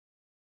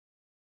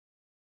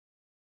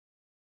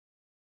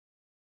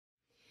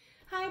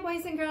Hi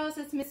boys and girls,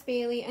 it's Miss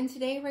Bailey, and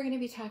today we're going to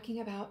be talking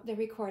about the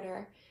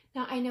recorder.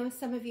 Now I know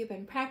some of you have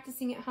been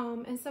practicing at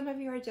home and some of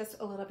you are just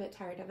a little bit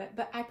tired of it,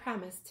 but I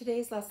promise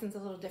today's lesson's a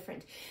little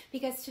different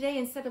because today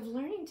instead of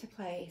learning to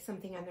play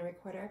something on the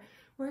recorder,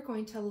 we're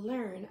going to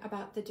learn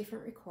about the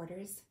different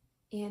recorders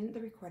in the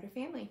recorder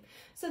family.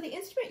 So the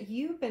instrument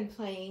you've been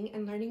playing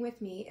and learning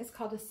with me is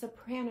called a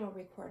soprano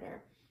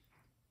recorder.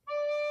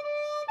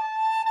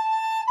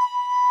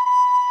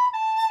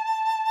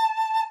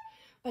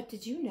 But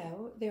did you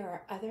know there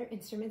are other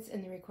instruments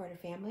in the recorder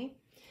family?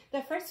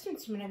 The first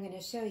instrument I'm going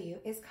to show you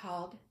is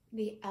called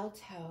the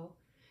alto.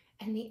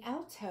 And the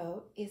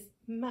alto is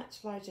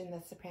much larger than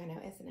the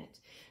soprano, isn't it?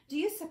 Do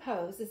you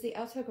suppose, is the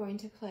alto going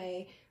to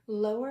play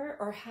lower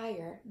or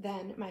higher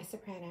than my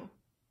soprano?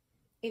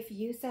 If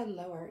you said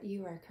lower,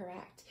 you are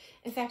correct.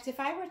 In fact,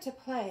 if I were to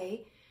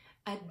play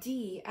a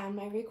D on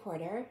my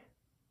recorder,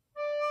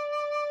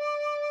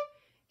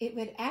 it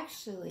would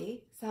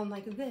actually sound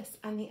like this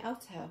on the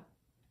alto.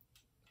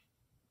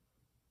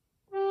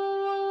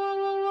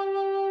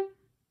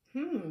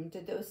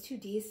 Did those two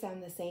D's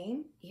sound the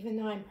same, even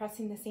though I'm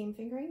pressing the same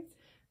fingerings?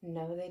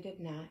 No, they did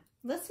not.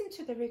 Listen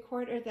to the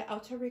recorder, the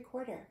alto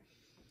recorder.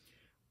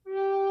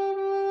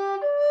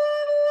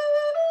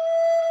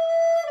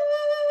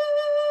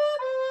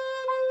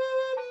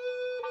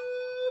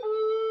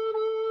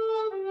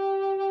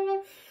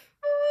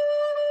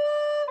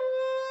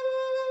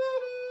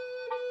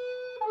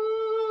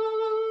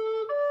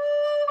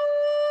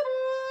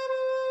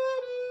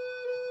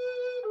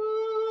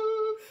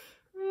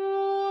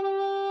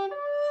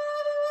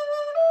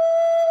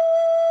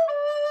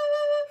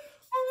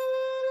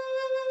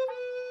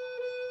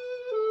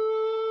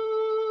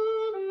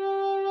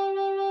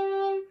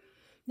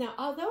 Now,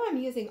 although I'm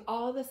using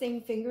all the same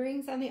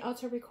fingerings on the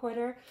alto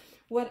recorder,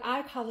 what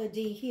I call a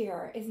D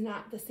here is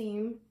not the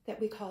same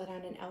that we call it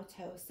on an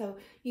alto. So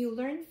you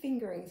learn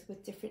fingerings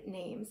with different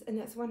names, and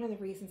that's one of the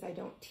reasons I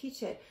don't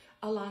teach it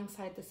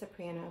alongside the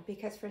soprano,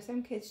 because for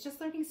some kids,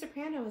 just learning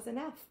soprano is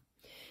enough.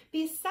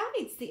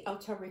 Besides the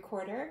alto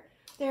recorder,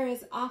 there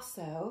is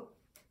also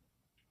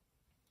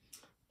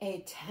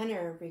a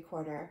tenor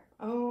recorder.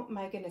 Oh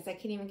my goodness, I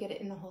can't even get it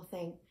in the whole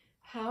thing.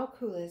 How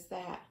cool is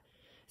that?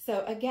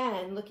 So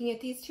again, looking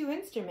at these two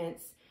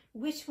instruments,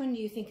 which one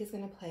do you think is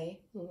going to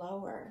play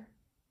lower?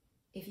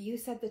 If you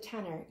said the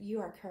tenor, you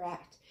are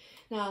correct.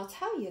 Now I'll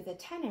tell you, the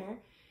tenor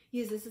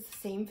uses the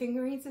same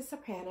fingerings as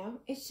soprano.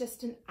 It's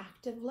just an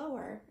octave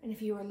lower. And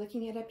if you were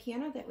looking at a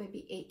piano, that would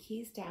be 8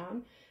 keys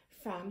down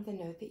from the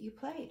note that you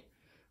played.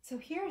 So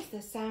here's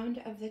the sound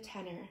of the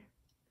tenor.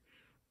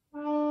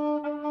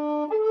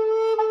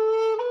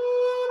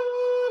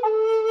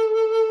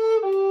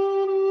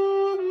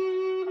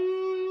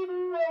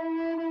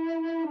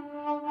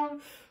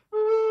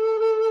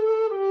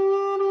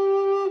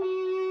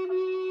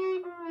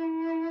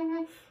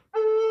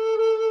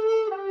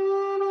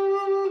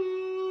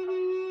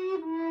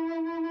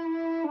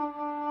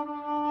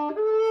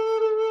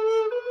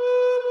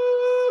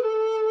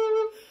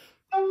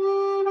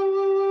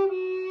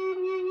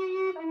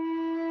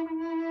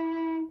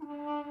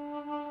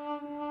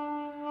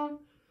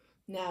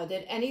 Now,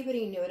 did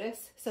anybody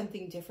notice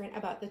something different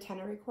about the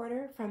tenor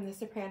recorder from the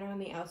soprano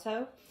and the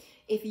alto?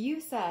 If you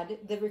said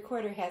the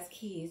recorder has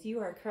keys, you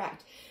are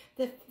correct.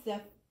 The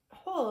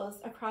holes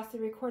across the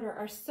recorder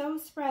are so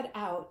spread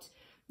out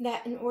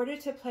that in order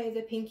to play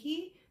the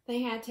pinky,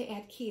 they had to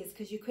add keys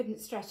because you couldn't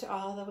stretch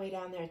all the way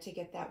down there to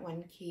get that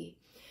one key.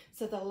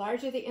 So the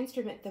larger the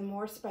instrument, the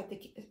more spread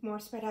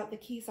out the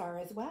keys are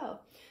as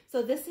well.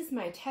 So this is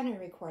my tenor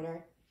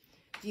recorder.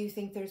 Do you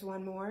think there's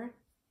one more?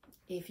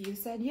 If you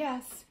said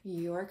yes,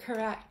 you're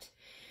correct.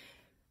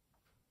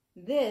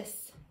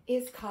 This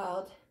is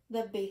called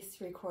the bass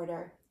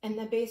recorder. And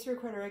the bass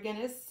recorder, again,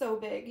 is so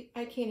big,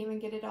 I can't even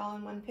get it all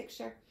in one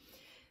picture.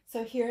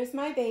 So here's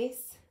my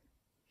bass,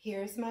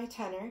 here's my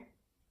tenor.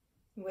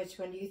 Which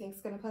one do you think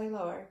is going to play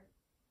lower?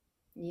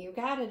 You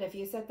got it. If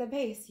you said the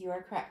bass, you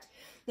are correct.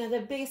 Now the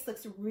bass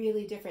looks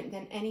really different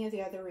than any of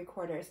the other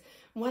recorders.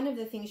 One of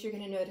the things you're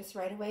going to notice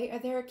right away are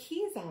there are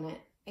keys on it.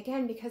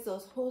 Again, because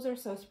those holes are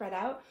so spread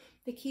out,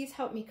 the keys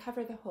help me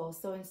cover the holes.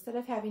 So instead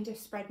of having to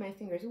spread my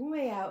fingers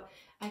way out,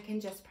 I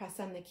can just press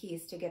on the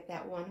keys to get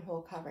that one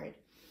hole covered.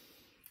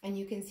 And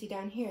you can see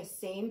down here,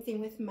 same thing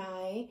with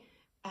my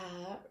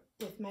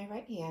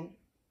right hand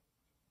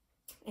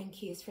and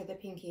keys for the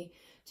pinky.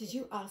 Did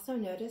you also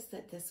notice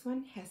that this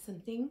one has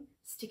something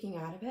sticking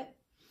out of it?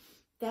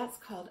 That's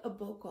called a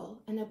bocal,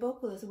 and a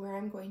bocal is where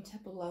I'm going to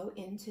blow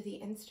into the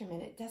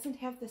instrument. It doesn't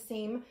have the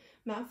same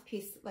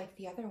mouthpiece like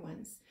the other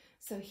ones.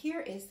 So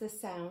here is the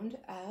sound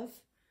of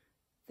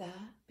the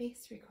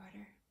bass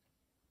recorder.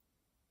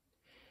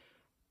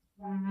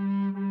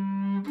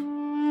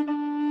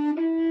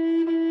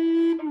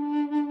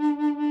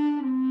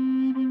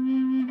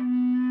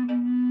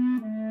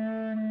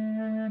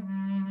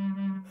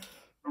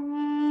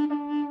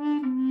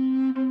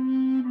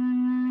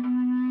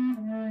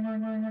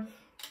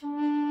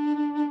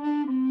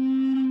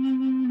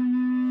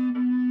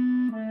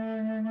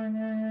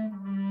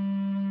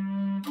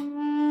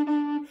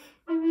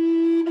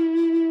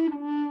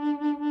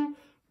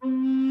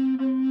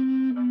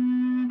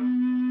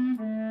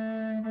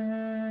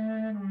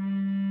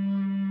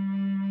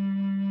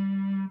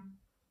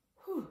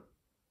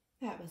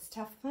 that was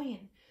tough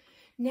playing.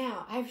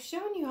 Now, I've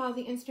shown you all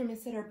the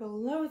instruments that are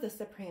below the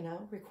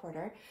soprano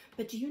recorder,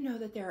 but do you know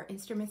that there are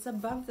instruments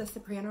above the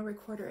soprano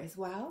recorder as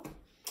well?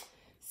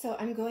 So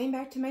I'm going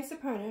back to my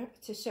soprano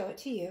to show it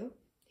to you.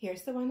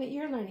 Here's the one that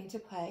you're learning to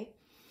play.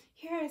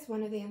 Here is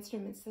one of the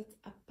instruments that's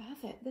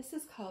above it. This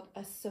is called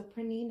a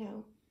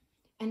sopranino.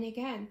 And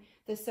again,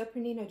 the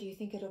sopranino, do you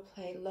think it'll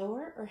play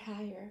lower or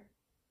higher?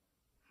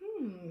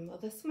 Well,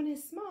 this one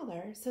is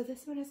smaller, so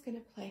this one is going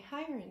to play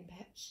higher in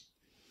pitch.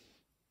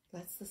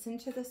 Let's listen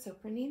to the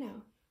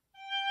sopranino.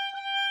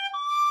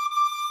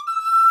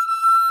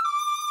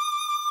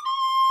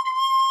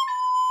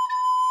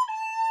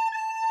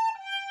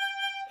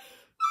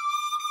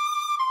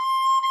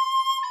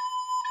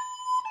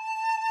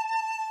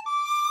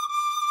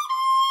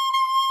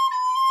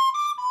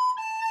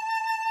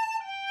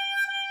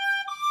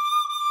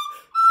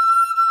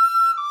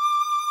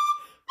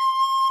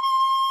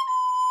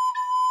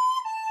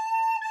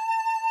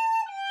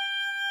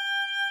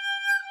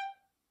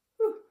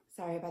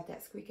 Sorry about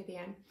that squeak at the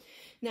end.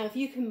 Now, if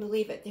you can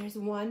believe it, there's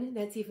one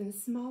that's even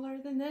smaller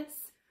than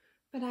this,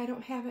 but I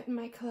don't have it in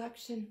my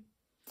collection.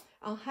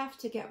 I'll have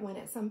to get one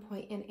at some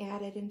point and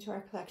add it into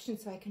our collection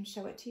so I can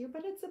show it to you,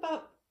 but it's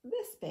about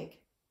this big,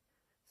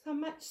 so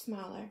much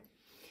smaller.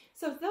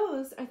 So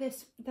those are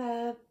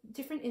the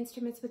different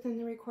instruments within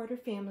the recorder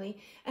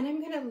family, and I'm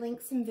going to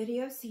link some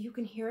videos so you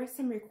can hear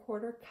some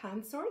recorder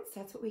consorts.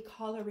 That's what we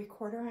call a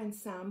recorder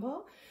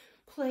ensemble,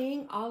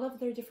 playing all of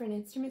their different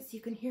instruments so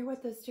you can hear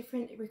what those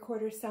different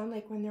recorders sound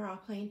like when they're all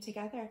playing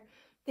together.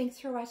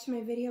 Thanks for watching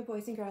my video,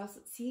 boys and girls.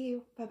 See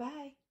you.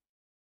 Bye-bye.